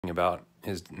about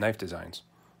his knife designs.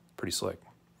 Pretty slick.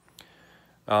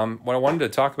 What I wanted to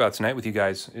talk about tonight with you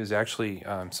guys is actually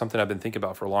something I've been thinking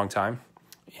about for a long time,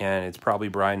 and it's probably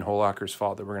Brian Holacker's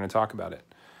fault that we're going to talk about it.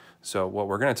 So what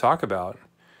we're going to talk about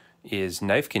is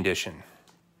knife condition.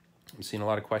 I'm seeing a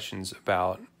lot of questions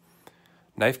about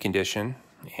knife condition,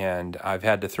 and I've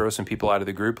had to throw some people out of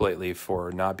the group lately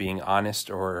for not being honest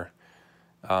or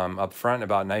upfront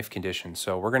about knife condition.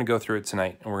 So we're going to go through it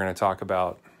tonight, and we're going to talk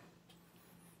about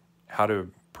how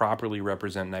to properly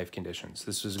represent knife conditions.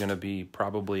 This is going to be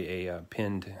probably a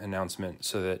pinned announcement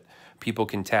so that people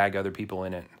can tag other people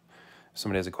in it if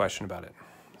somebody has a question about it.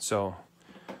 So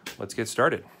let's get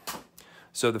started.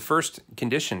 So the first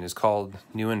condition is called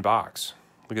new in box.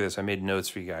 Look at this. I made notes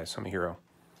for you guys. I'm a hero.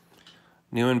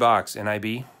 New in box,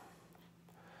 NIB.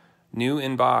 New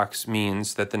in box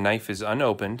means that the knife is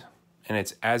unopened and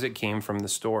it's as it came from the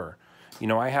store. You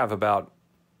know, I have about,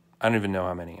 I don't even know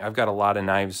how many. I've got a lot of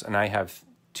knives, and I have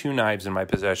 2 knives in my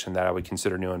possession that I would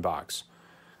consider new in box.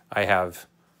 I have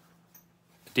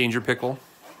a Danger Pickle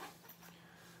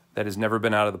that has never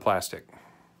been out of the plastic.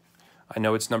 I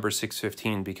know it's number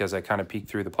 615 because I kind of peeked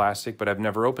through the plastic, but I've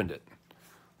never opened it.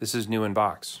 This is new in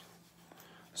box.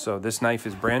 So this knife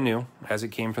is brand new as it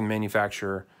came from the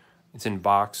manufacturer. It's in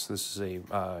box. This is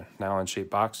a nylon-shaped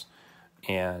box.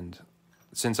 And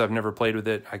since I've never played with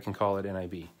it, I can call it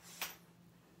NIB.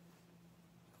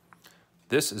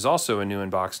 This is also a new in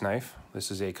box knife.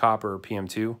 This is a copper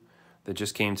PM2 that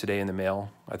just came today in the mail.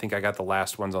 I think I got the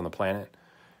last ones on the planet.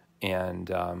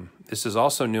 And this is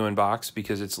also new in box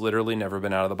because it's literally never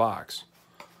been out of the box.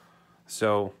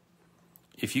 So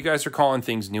if you guys are calling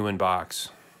things new in box,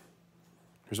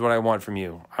 here's what I want from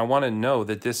you. I want to know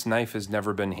that this knife has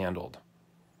never been handled.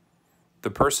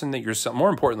 The person that you're, more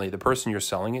importantly, the person you're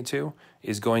selling it to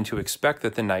is going to expect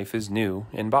that the knife is new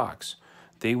in box.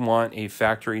 They want a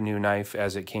factory new knife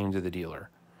as it came to the dealer.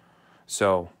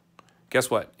 So guess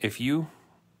what? If you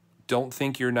don't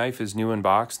think your knife is new in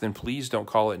box, then please don't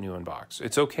call it new in box.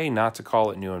 It's okay not to call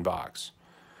it new in box.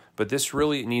 But this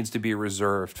really needs to be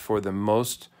reserved for the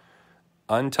most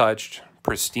untouched,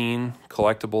 pristine,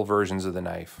 collectible versions of the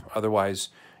knife. Otherwise,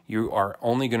 you are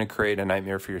only going to create a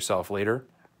nightmare for yourself later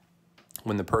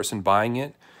when the person buying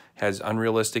it has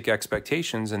unrealistic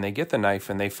expectations and they get the knife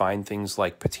and they find things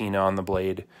like patina on the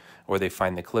blade, or they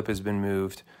find the clip has been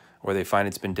moved, or they find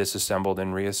it's been disassembled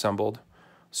and reassembled.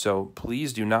 So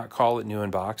please do not call it new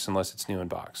in box unless it's new in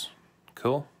box.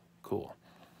 Cool? Cool.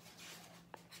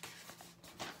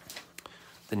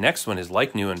 The next one is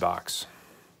like new in box.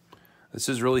 This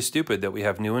is really stupid that we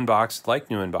have new in box, like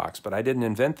new in box, but I didn't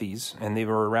invent these, and they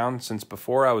were around since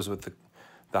before I was with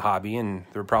the hobby, and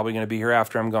they're probably going to be here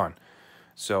after I'm gone.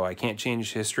 So I can't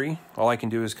change history. All I can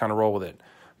do is kind of roll with it.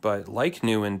 But like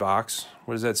new in box,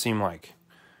 what does that seem like?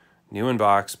 New in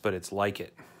box, but it's like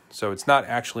it. So it's not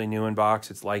actually new in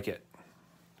box, it's like it.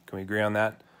 Can we agree on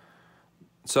that?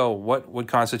 So what would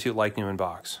constitute like new in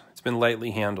box? It's been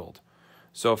lightly handled.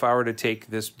 So if I were to take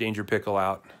this Danger Pickle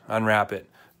out, unwrap it,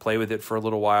 play with it for a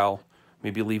little while,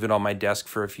 maybe leave it on my desk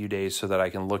for a few days so that I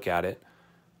can look at it,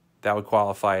 that would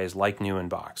qualify as like new in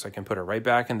box. I can put it right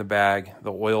back in the bag.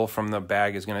 The oil from the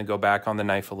bag is going to go back on the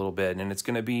knife a little bit, and it's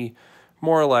going to be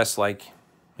more or less like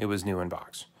it was new in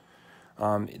box.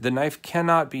 The knife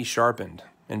cannot be sharpened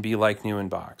and be like new in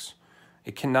box.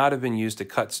 It cannot have been used to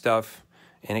cut stuff,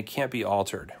 and it can't be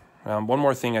altered. One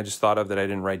more thing I just thought of that I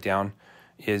didn't write down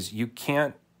is you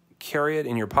can't carry it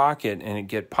in your pocket and it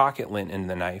get pocket lint in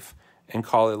the knife and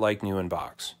call it like new in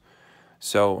box.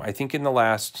 So I think in the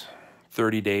last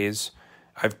 30 days,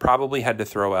 I've probably had to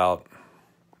throw out,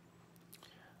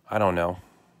 I don't know,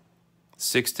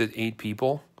 6 to 8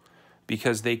 people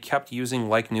because they kept using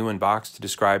like new in box to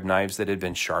describe knives that had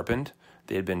been sharpened,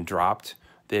 they had been dropped,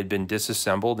 they had been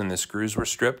disassembled, and the screws were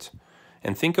stripped.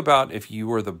 And think about if you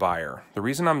were the buyer. The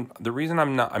reason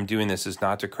I'm doing this is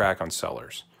not to crack on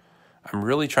sellers. I'm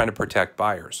really trying to protect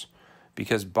buyers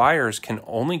because buyers can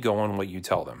only go on what you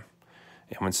tell them.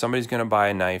 And when somebody's going to buy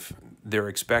a knife, they're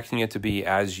expecting it to be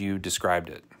as you described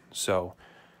it. So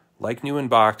like new in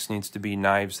box needs to be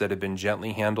knives that have been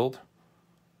gently handled,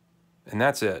 and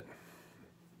that's it.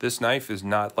 This knife is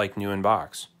not like new in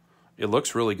box. It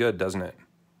looks really good, doesn't it?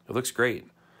 It looks great.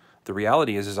 The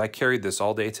reality is I carried this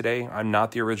all day today. I'm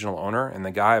not the original owner, and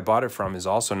the guy I bought it from is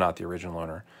also not the original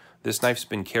owner. This knife's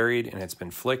been carried, and it's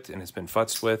been flicked, and it's been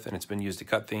futzed with, and it's been used to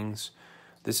cut things.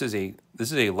 This is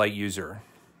a light user.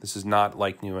 This is not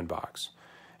like new in box.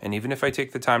 And even if I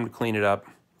take the time to clean it up,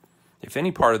 if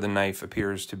any part of the knife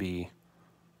appears to be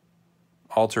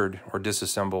altered or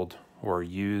disassembled or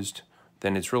used,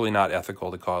 then it's really not ethical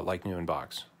to call it like new in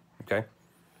box. Okay?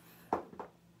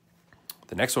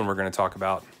 The next one we're going to talk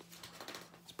about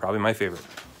is probably my favorite.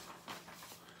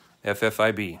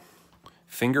 FFIB.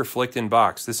 Finger flicked in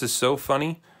box. This is so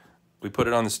funny, we put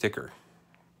it on the sticker.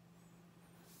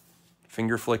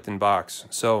 Finger flicked in box.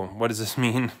 So what does this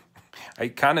mean?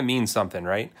 It kind of means something,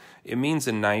 right? It means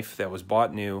a knife that was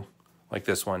bought new, like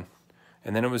this one,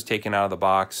 and then it was taken out of the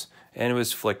box, and it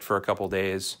was flicked for a couple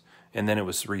days, and then it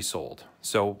was resold.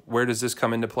 So where does this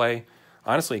come into play?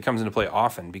 Honestly, it comes into play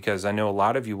often, because I know a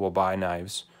lot of you will buy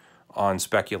knives on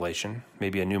speculation.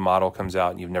 Maybe a new model comes out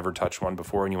and you've never touched one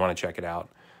before and you want to check it out.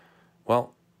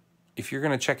 Well, if you're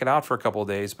going to check it out for a couple of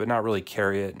days but not really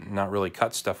carry it and not really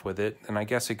cut stuff with it, then I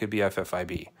guess it could be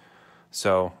FFIB.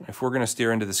 So if we're going to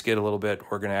steer into the skid a little bit,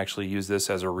 we're going to actually use this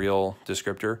as a real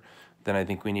descriptor, then I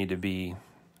think we need to be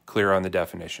clear on the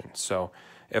definition. So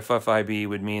FFIB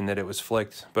would mean that it was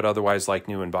flicked, but otherwise like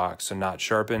new in box, so not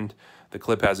sharpened. The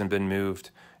clip hasn't been moved.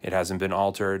 It hasn't been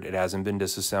altered. It hasn't been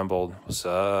disassembled. What's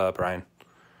up, Ryan?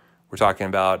 We're talking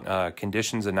about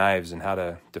conditions of knives and how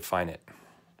to define it.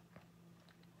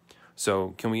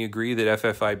 So can we agree that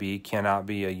FFIB cannot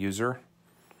be a user?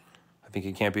 I think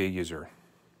it can't be a user.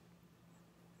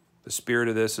 The spirit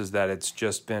of this is that it's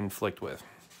just been flicked with.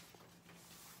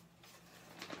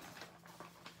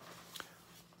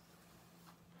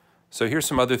 So here's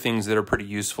some other things that are pretty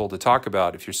useful to talk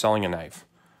about if you're selling a knife.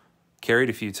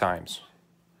 Carried a few times.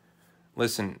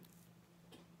 Listen,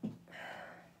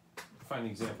 find the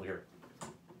example here.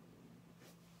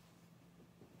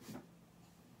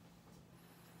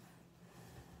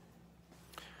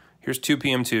 Here's 2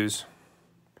 PM2s.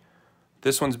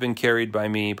 This one's been carried by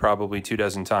me probably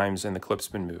 24 times and the clip's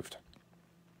been moved.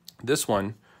 This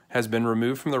one has been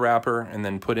removed from the wrapper and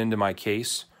then put into my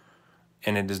case,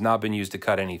 and it has not been used to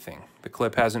cut anything. The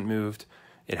clip hasn't moved.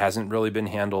 It hasn't really been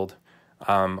handled.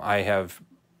 I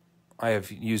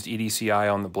have used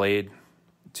EDCI on the blade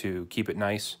to keep it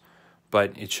nice,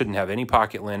 but it shouldn't have any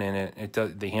pocket lint in it.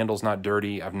 The handle's not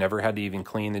dirty. I've never had to even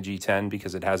clean the G10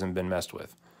 because it hasn't been messed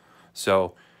with.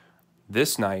 So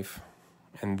this knife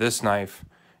and this knife,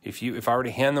 if I were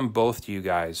to hand them both to you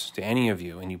guys, to any of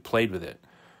you, and you played with it,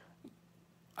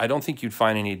 I don't think you'd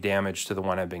find any damage to the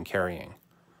one I've been carrying.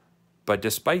 But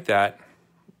despite that,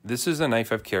 this is a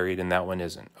knife I've carried and that one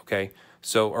isn't, okay?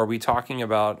 So are we talking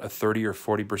about a 30 or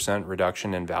 40%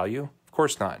 reduction in value? Of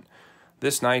course not.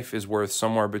 This knife is worth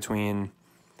somewhere between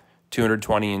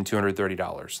 $220 and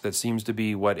 $230. That seems to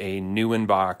be what a new in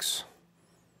box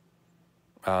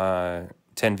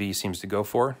 10V seems to go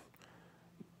for.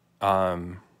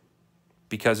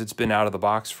 Because it's been out of the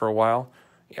box for a while,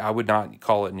 I would not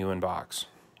call it new in box.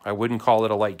 I wouldn't call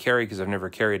it a light carry because I've never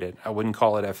carried it. I wouldn't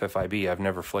call it FFIB. I've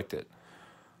never flicked it.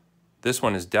 This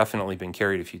one has definitely been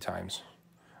carried a few times.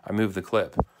 I moved the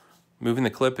clip. Moving the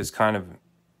clip is kind of,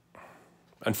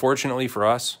 unfortunately for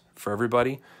us, for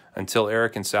everybody, until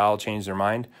Eric and Sal change their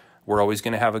mind, we're always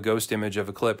going to have a ghost image of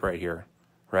a clip right here,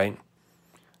 right?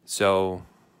 So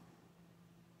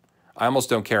I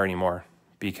almost don't care anymore,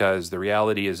 because the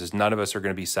reality is none of us are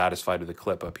going to be satisfied with the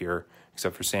clip up here,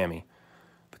 except for Sammy.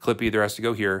 The clip either has to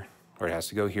go here or it has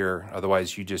to go here.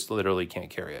 Otherwise, you just literally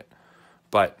can't carry it.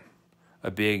 But a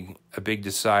big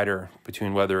decider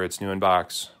between whether it's new in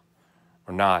box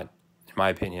or not, in my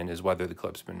opinion, is whether the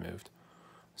clip's been moved.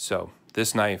 So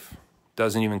this knife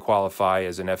doesn't even qualify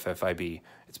as an FFIB.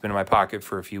 It's been in my pocket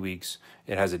for a few weeks.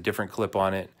 It has a different clip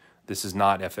on it. This is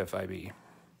not FFIB.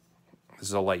 This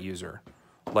is a light user.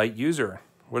 Light user.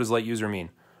 What does light user mean?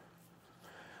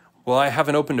 Well, I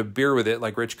haven't opened a beer with it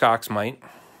like Rich Cox might.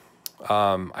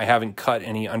 I haven't cut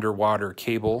any underwater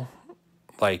cable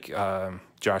like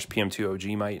Josh PM2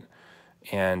 OG might.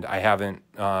 And I haven't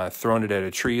thrown it at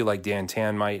a tree like Dan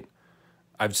Tan might.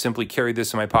 I've simply carried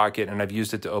this in my pocket and I've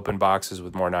used it to open boxes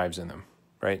with more knives in them,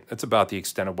 right? That's about the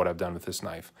extent of what I've done with this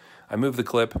knife. I moved the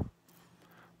clip,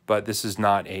 but this is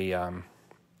not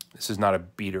a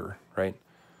beater, right?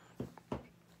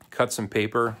 Cut some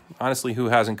paper. Honestly, who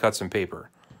hasn't cut some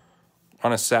paper?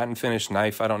 On a satin finish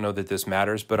knife, I don't know that this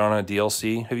matters, but on a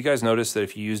DLC, have you guys noticed that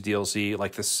if you use DLC,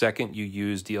 like the second you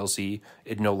use DLC,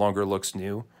 it no longer looks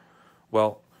new?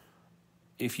 Well,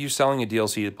 if you're selling a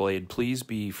DLC blade, please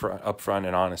be upfront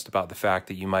and honest about the fact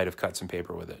that you might have cut some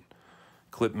paper with it.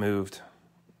 Clip moved.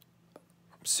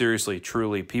 Seriously,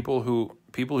 truly, people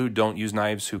who don't use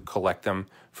knives, who collect them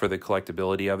for the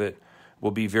collectability of it, will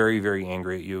be very, very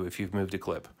angry at you if you've moved a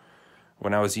clip.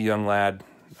 When I was a young lad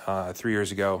 3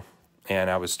 years ago,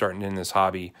 and I was starting in this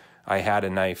hobby, I had a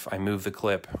knife. I moved the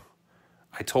clip.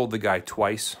 I told the guy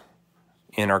twice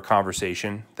in our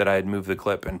conversation that I had moved the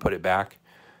clip and put it back.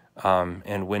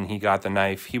 And when he got the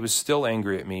knife, he was still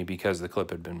angry at me because the clip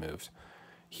had been moved.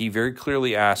 He very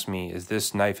clearly asked me, is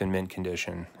this knife in mint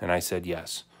condition? And I said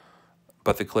yes,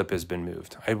 but the clip has been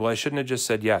moved. Well, I shouldn't have just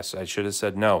said yes. I should have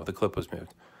said no, the clip was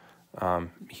moved.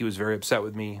 He was very upset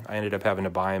with me. I ended up having to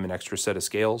buy him an extra set of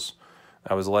scales.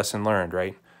 That was a lesson learned,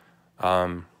 right?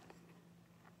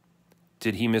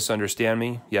 Did he misunderstand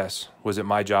me? Yes. Was it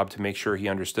my job to make sure he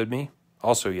understood me?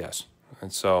 Also yes.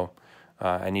 And so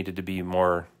I needed to be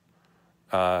more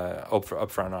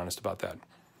upfront and honest about that.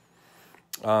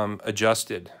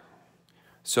 Adjusted.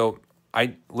 So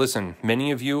listen,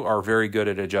 many of you are very good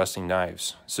at adjusting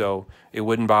knives. So it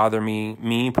wouldn't bother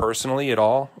me personally at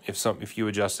all if you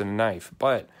adjusted a knife.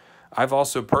 But I've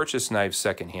also purchased knives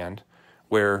secondhand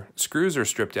where screws are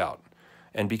stripped out.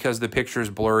 And because the picture is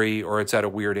blurry or it's at a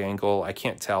weird angle, I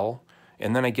can't tell.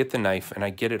 And then I get the knife and I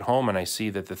get it home and I see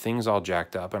that the thing's all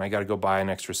jacked up and I got to go buy an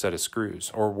extra set of screws.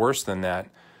 Or worse than that,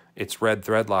 it's red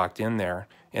thread locked in there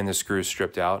and the screw's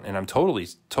stripped out and I'm totally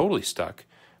stuck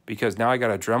because now I got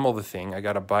to Dremel the thing. I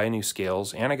got to buy new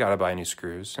scales and I got to buy new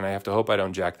screws and I have to hope I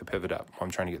don't jack the pivot up while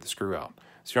I'm trying to get the screw out.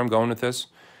 See where I'm going with this?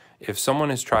 If someone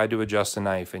has tried to adjust a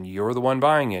knife and you're the one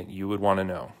buying it, you would want to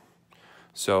know.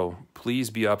 So please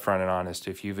be upfront and honest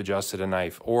if you've adjusted a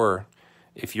knife, or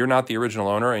if you're not the original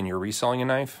owner and you're reselling a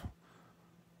knife,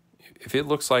 if it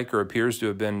looks like or appears to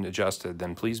have been adjusted,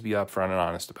 then please be upfront and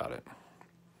honest about it.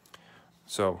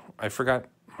 So I forgot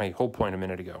my whole point a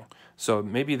minute ago. So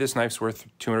maybe this knife's worth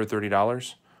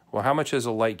 $230. Well, how much is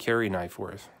a light carry knife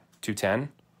worth? $210?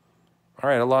 All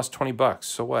right, I lost 20 bucks.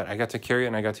 So what? I got to carry it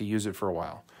and I got to use it for a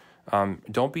while.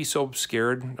 Don't be so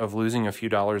scared of losing a few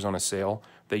dollars on a sale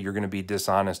that you're going to be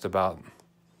dishonest about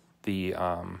the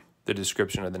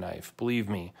description of the knife. Believe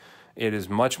me, it is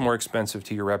much more expensive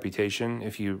to your reputation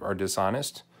if you are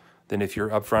dishonest than if you're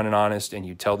upfront and honest and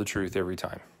you tell the truth every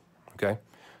time. Okay?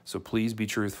 So please be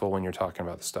truthful when you're talking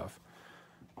about the stuff.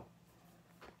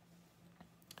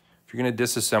 If you're going to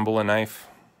disassemble a knife,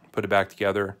 put it back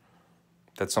together,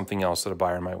 that's something else that a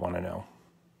buyer might want to know.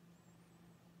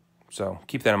 So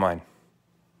keep that in mind.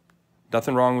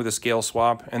 Nothing wrong with a scale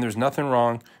swap, and there's nothing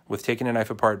wrong with taking a knife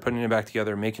apart, putting it back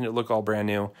together, making it look all brand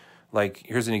new. Like,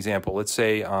 here's an example. Let's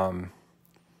say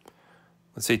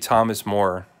Thomas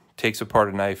More takes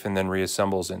apart a knife and then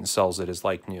reassembles it and sells it as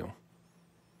like new.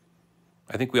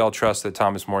 I think we all trust that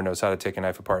Thomas More knows how to take a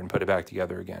knife apart and put it back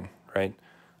together again, right?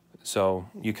 So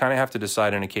you kind of have to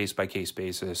decide on a case-by-case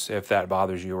basis if that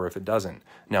bothers you or if it doesn't.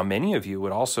 Now, many of you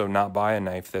would also not buy a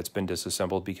knife that's been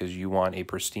disassembled because you want a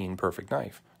pristine, perfect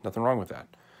knife. Nothing wrong with that.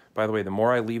 By the way, the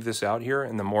more I leave this out here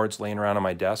and the more it's laying around on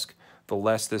my desk, the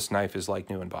less this knife is like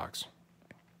new in box.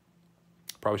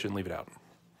 Probably shouldn't leave it out.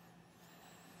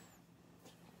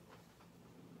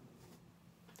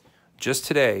 Just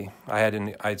today,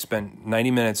 I'd spent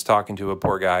 90 minutes talking to a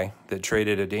poor guy that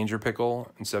traded a Danger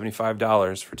Pickle and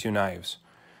 $75 for 2 knives.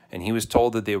 And he was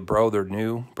told that they're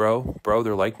new. Bro,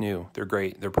 they're like new. They're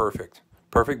great. They're perfect.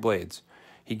 Perfect blades.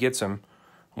 He gets them.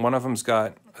 One of them's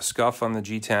got a scuff on the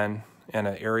G10 and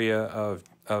an area of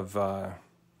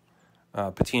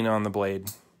patina on the blade.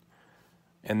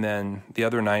 And then the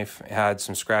other knife had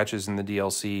some scratches in the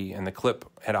DLC, and the clip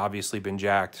had obviously been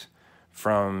jacked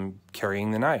from carrying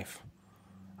the knife.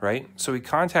 Right? So he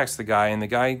contacts the guy, and the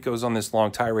guy goes on this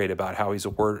long tirade about how he's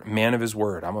a man of his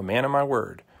word. I'm a man of my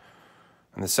word.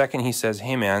 And the second he says,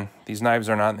 hey man, these knives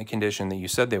are not in the condition that you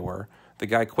said they were, the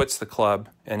guy quits the club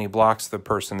and he blocks the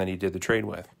person that he did the trade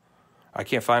with. I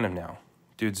can't find him now.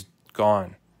 Dude's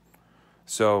gone.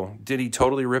 So did he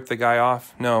totally rip the guy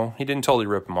off? No, he didn't totally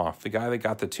rip him off. The guy that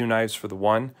got the 2 knives for the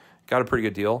one got a pretty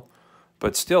good deal,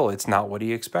 but still it's not what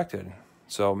he expected.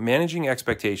 So managing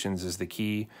expectations is the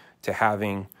key to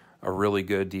having a really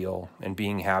good deal and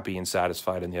being happy and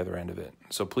satisfied on the other end of it.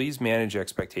 So please manage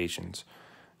expectations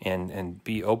and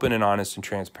be open and honest and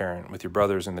transparent with your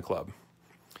brothers in the club.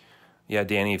 Yeah,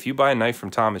 Danny, if you buy a knife from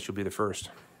Thomas, you'll be the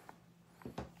first.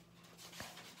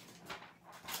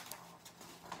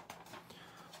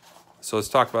 So let's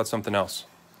talk about something else.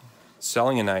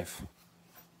 Selling a knife.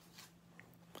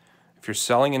 If you're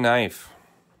selling a knife,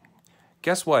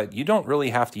 guess what? You don't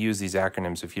really have to use these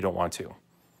acronyms if you don't want to.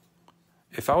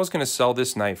 If I was going to sell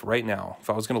this knife right now, if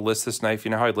I was going to list this knife,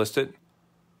 you know how I'd list it?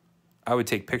 I would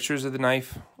take pictures of the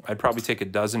knife. I'd probably take a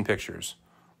dozen pictures,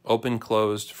 open,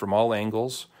 closed, from all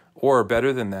angles, or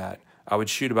better than that, I would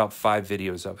shoot about 5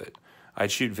 videos of it.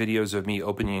 I'd shoot videos of me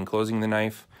opening and closing the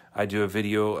knife. I'd do a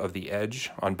video of the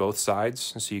edge on both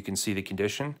sides so you can see the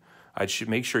condition. I'd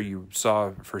make sure you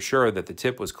saw for sure that the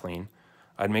tip was clean.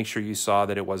 I'd make sure you saw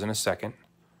that it wasn't a second.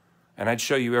 And I'd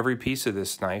show you every piece of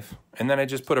this knife, and then I'd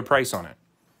just put a price on it.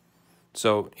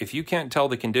 So if you can't tell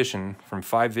the condition from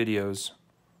 5 videos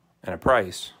and a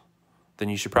price, then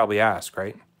you should probably ask,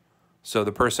 right? So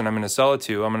the person I'm going to sell it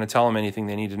to, I'm going to tell them anything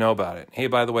they need to know about it. Hey,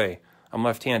 by the way, I'm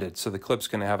left-handed, so the clip's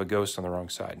going to have a ghost on the wrong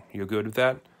side. You good with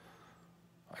that?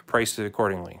 I priced it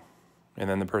accordingly. And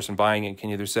then the person buying it can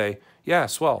either say, yeah,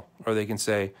 swell, or they can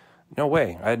say, no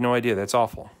way, I had no idea, that's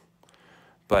awful.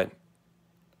 But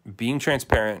being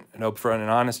transparent and upfront and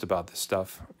honest about this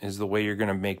stuff is the way you're going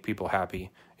to make people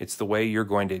happy. It's the way you're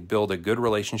going to build a good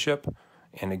relationship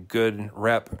and a good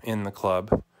rep in the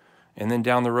club. And then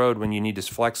down the road, when you need to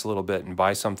flex a little bit and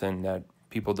buy something that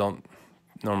people don't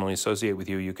normally associate with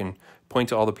you, you can point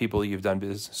to all the people you've done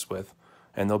business with,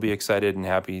 and they'll be excited and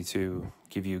happy to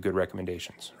give you good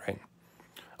recommendations, right?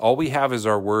 All we have is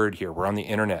our word here. We're on the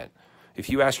internet. If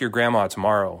you ask your grandma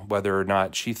tomorrow whether or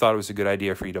not she thought it was a good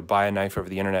idea for you to buy a knife over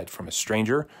the internet from a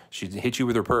stranger, she'd hit you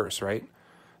with her purse, right?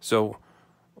 So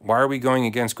why are we going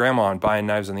against grandma and buying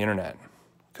knives on the internet?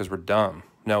 Because we're dumb.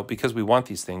 No, because we want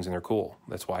these things and they're cool.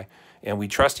 That's why. And we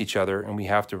trust each other and we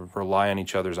have to rely on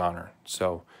each other's honor.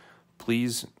 So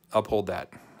please uphold that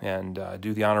and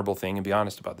do the honorable thing and be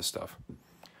honest about this stuff.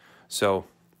 So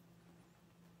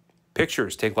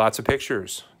pictures, take lots of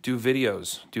pictures. Do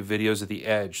videos of the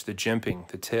edge, the jimping,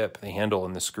 the tip, the handle,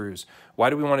 and the screws.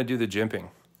 Why do we want to do the jimping?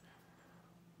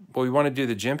 Well, we want to do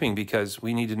the jimping because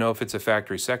we need to know if it's a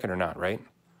factory second or not, right?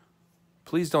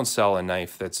 Please don't sell a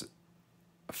knife that's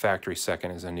a factory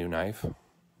second as a new knife.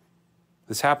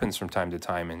 This happens from time to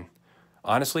time, and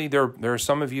honestly, there are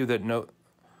some of you that know.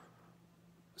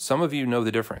 Some of you know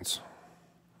the difference.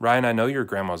 Ryan, I know your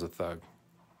grandma's a thug.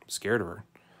 I'm scared of her.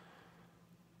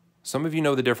 Some of you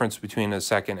know the difference between a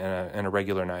second and a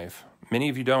regular knife. Many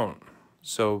of you don't.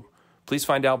 So please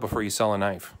find out before you sell a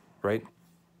knife, right?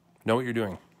 Know what you're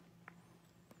doing.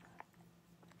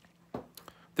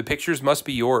 The pictures must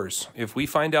be yours. If we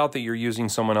find out that you're using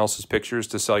someone else's pictures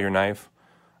to sell your knife,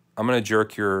 I'm going to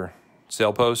jerk your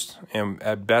sale post, and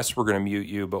at best we're going to mute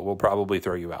you, but we'll probably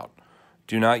throw you out.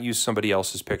 Do not use somebody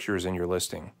else's pictures in your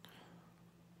listing.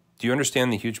 Do you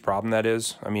understand the huge problem that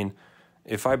is? I mean,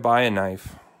 if I buy a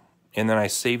knife and then I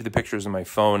save the pictures on my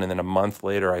phone and then a month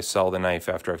later I sell the knife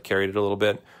after I've carried it a little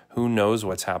bit, who knows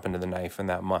what's happened to the knife in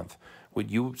that month?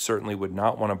 You certainly would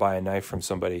not want to buy a knife from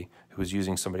somebody who is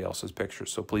using somebody else's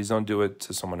pictures. So please don't do it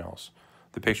to someone else.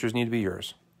 The pictures need to be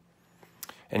yours.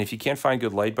 And if you can't find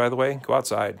good light, by the way, go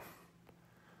outside.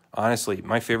 Honestly,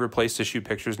 my favorite place to shoot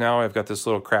pictures now, I've got this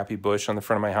little crappy bush on the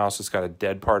front of my house. It's got a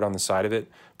dead part on the side of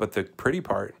it, but the pretty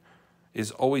part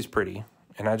is always pretty.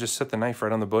 And I just set the knife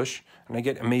right on the bush, and I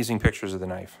get amazing pictures of the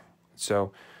knife.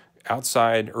 So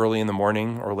outside early in the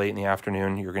morning or late in the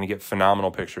afternoon, you're going to get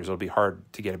phenomenal pictures. It'll be hard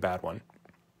to get a bad one.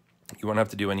 You won't have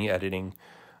to do any editing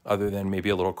other than maybe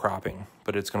a little cropping,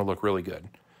 but it's going to look really good.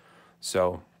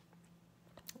 So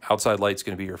outside light's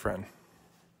going to be your friend.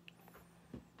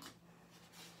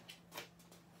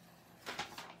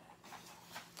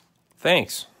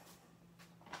 Thanks.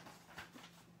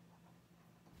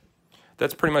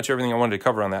 That's pretty much everything I wanted to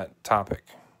cover on that topic.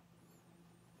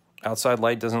 Outside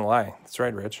light doesn't lie. That's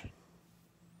right, Rich.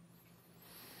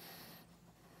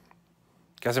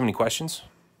 Guys have any questions?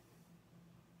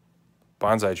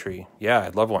 Bonsai tree. Yeah,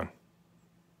 I'd love one.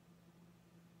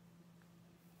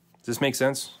 Does this make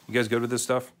sense? You guys good with this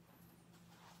stuff?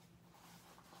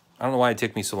 I don't know why it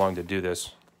took me so long to do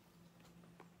this.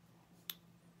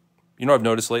 You know what I've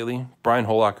noticed lately? Brian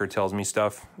Holacher tells me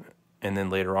stuff, and then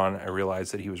later on I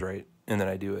realize that he was right, and then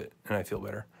I do it, and I feel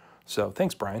better. So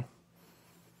thanks, Brian.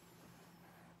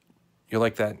 You're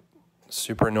like that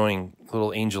super annoying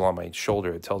little angel on my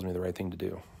shoulder that tells me the right thing to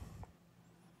do.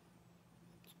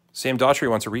 Sam Daughtry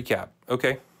wants a recap.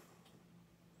 Okay.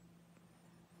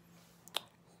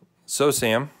 So,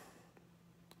 Sam,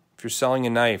 if you're selling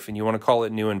a knife and you want to call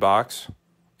it new in box,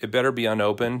 it better be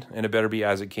unopened, and it better be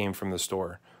as it came from the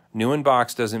store. New in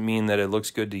box doesn't mean that it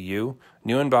looks good to you.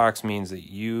 New in box means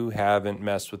that you haven't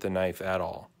messed with the knife at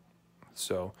all.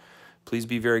 So please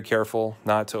be very careful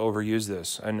not to overuse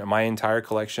this. In my entire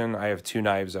collection, I have 2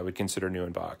 knives I would consider new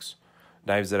in box.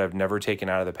 Knives that I've never taken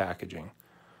out of the packaging.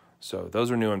 So those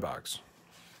are new in box.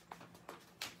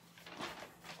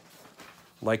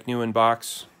 Like new in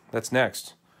box, that's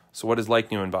next. So what is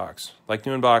like new in box? Like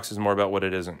new in box is more about what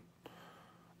it isn't.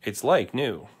 It's like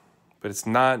new, but it's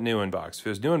not new in box. If it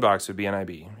was new in box, it would be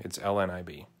NIB. It's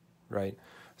LNIB, right?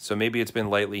 So maybe it's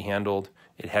been lightly handled.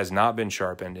 It has not been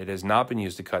sharpened. It has not been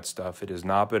used to cut stuff. It has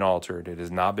not been altered. It has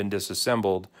not been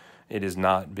disassembled. It has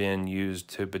not been used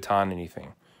to baton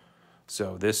anything.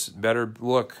 So this better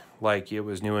look like it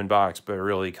was new in box, but it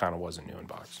really kind of wasn't new in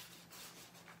box.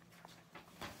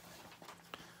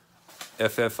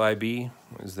 FFIB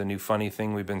is the new funny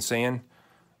thing we've been saying.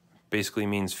 Basically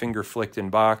means finger flicked in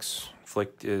box,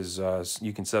 Flicked is,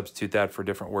 you can substitute that for a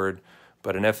different word,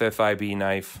 but an FFIB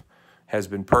knife has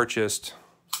been purchased.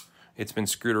 It's been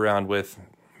screwed around with.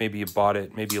 Maybe you bought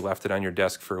it, maybe you left it on your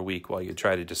desk for a week while you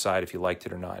try to decide if you liked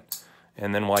it or not.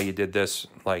 And then while you did this,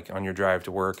 like on your drive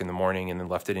to work in the morning, and then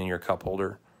left it in your cup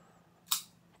holder,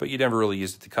 but you never really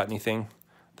used it to cut anything,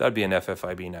 that'd be an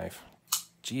FFIB knife.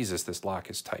 Jesus, this lock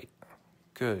is tight.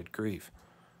 Good grief.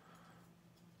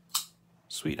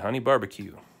 Sweet honey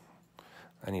barbecue.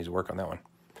 I need to work on that one.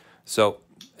 So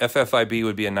FFIB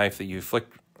would be a knife that you flick,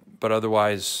 but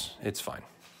otherwise it's fine.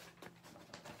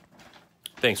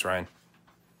 Thanks, Ryan.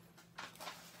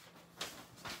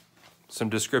 Some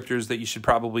descriptors that you should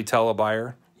probably tell a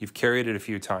buyer. You've carried it a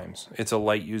few times. It's a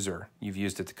light user. You've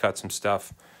used it to cut some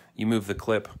stuff. You moved the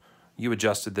clip. You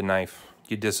adjusted the knife.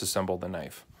 You disassembled the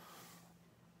knife.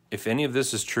 If any of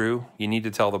this is true, you need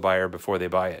to tell the buyer before they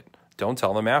buy it. Don't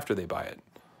tell them after they buy it.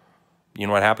 You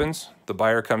know what happens? The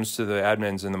buyer comes to the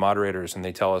admins and the moderators and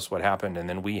they tell us what happened, and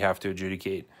then we have to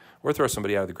adjudicate or throw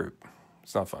somebody out of the group.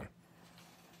 It's not fun.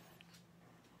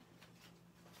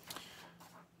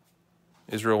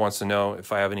 Israel wants to know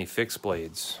if I have any fixed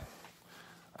blades.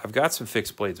 I've got some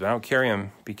fixed blades, but I don't carry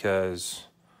them because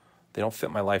they don't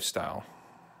fit my lifestyle.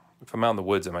 If I'm out in the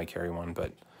woods, I might carry one,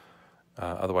 but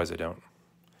otherwise I don't.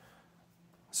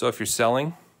 So if you're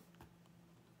selling,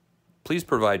 please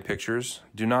provide pictures.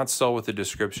 Do not sell with a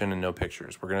description and no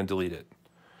pictures. We're going to delete it.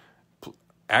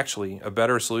 Actually, a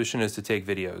better solution is to take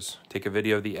videos. Take a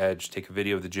video of the edge, take a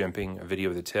video of the jimping, a video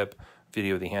of the tip,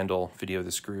 video of the handle, video of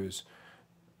the screws.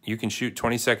 You can shoot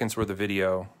 20 seconds worth of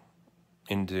video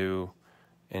into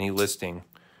any listing,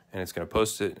 and it's going to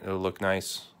post it. It'll look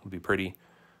nice. It'll be pretty.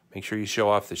 Make sure you show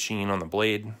off the sheen on the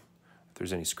blade. If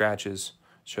there's any scratches,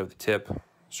 show the tip.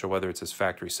 Show whether it's as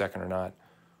factory second or not.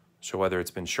 Show whether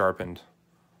it's been sharpened.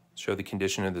 Show the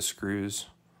condition of the screws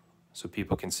so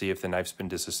people can see if the knife's been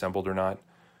disassembled or not.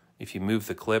 If you move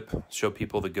the clip, show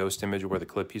people the ghost image of where the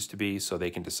clip used to be so they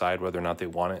can decide whether or not they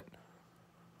want it.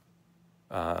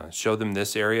 Show them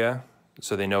this area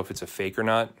so they know if it's a fake or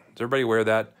not. Does everybody aware of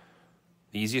that?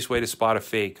 The easiest way to spot a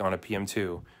fake on a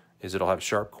PM2 is it'll have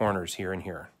sharp corners here and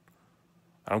here.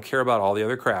 I don't care about all the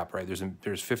other crap, right?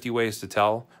 There's 50 ways to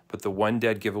tell, but the one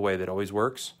dead giveaway that always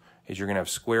works is you're going to have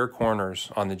square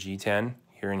corners on the G10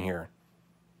 here and here.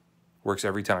 Works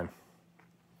every time.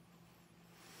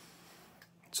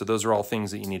 So those are all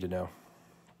things that you need to know.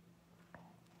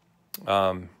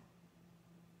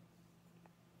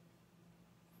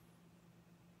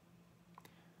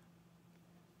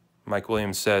 Mike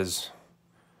Williams says,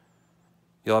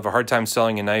 you'll have a hard time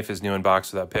selling a knife as new in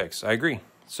box without pics. I agree.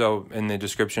 So in the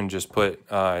description, just put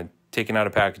taken out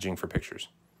of packaging for pictures.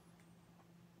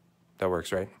 That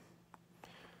works, right?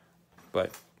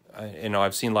 But, you know,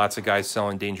 I've seen lots of guys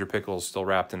selling Danger Pickles still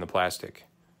wrapped in the plastic.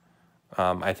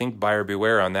 I think buyer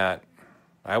beware on that.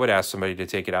 I would ask somebody to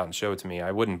take it out and show it to me.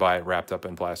 I wouldn't buy it wrapped up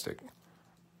in plastic.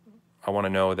 I want to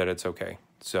know that it's okay.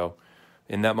 So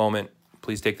in that moment,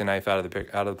 please take the knife out of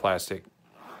the plastic.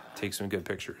 Take some good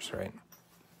pictures, right?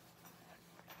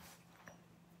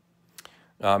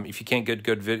 If you can't get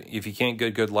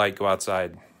good light, go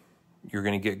outside. You're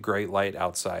going to get great light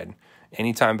outside.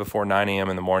 Anytime before 9 a.m.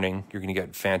 in the morning, you're going to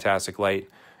get fantastic light.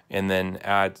 And then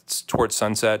towards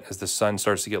sunset, as the sun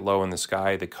starts to get low in the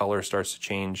sky, the color starts to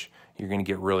change. You're going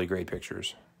to get really great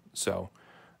pictures. So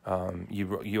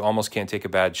you almost can't take a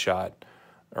bad shot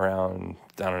around,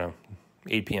 I don't know,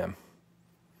 8 p.m.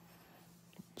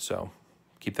 So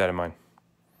keep that in mind.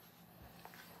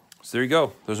 So there you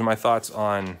go. Those are my thoughts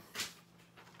on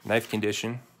knife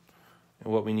condition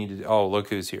and what we need to do. Oh, look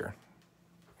who's here.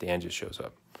 Dan just shows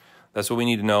up. That's what we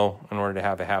need to know in order to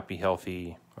have a happy,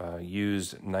 healthy,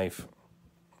 used knife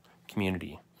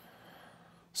community.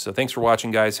 So thanks for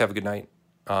watching, guys. Have a good night.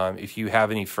 If you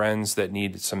have any friends that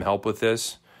need some help with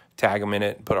this, tag them in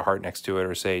it, put a heart next to it,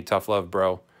 or say, tough love,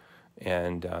 bro.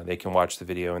 And they can watch the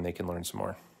video and they can learn some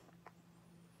more.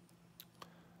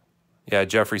 Yeah,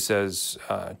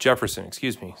 Jefferson,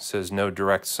 excuse me, says no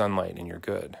direct sunlight and you're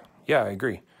good. Yeah, I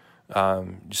agree.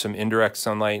 Some indirect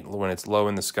sunlight when it's low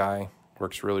in the sky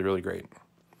works really, really great.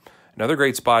 Another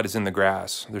great spot is in the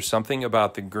grass. There's something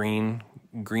about the green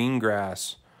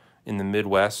grass in the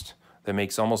Midwest that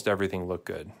makes almost everything look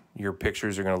good. Your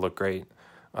pictures are going to look great.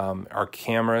 Our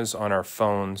cameras on our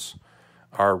phones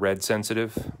are red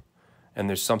sensitive, and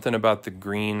there's something about the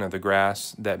green of the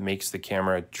grass that makes the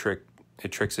camera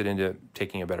tricks it into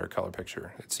taking a better color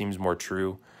picture. It seems more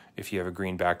true if you have a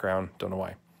green background. Don't know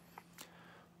why.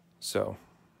 So,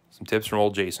 some tips from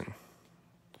old Jason.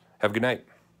 Have a good night.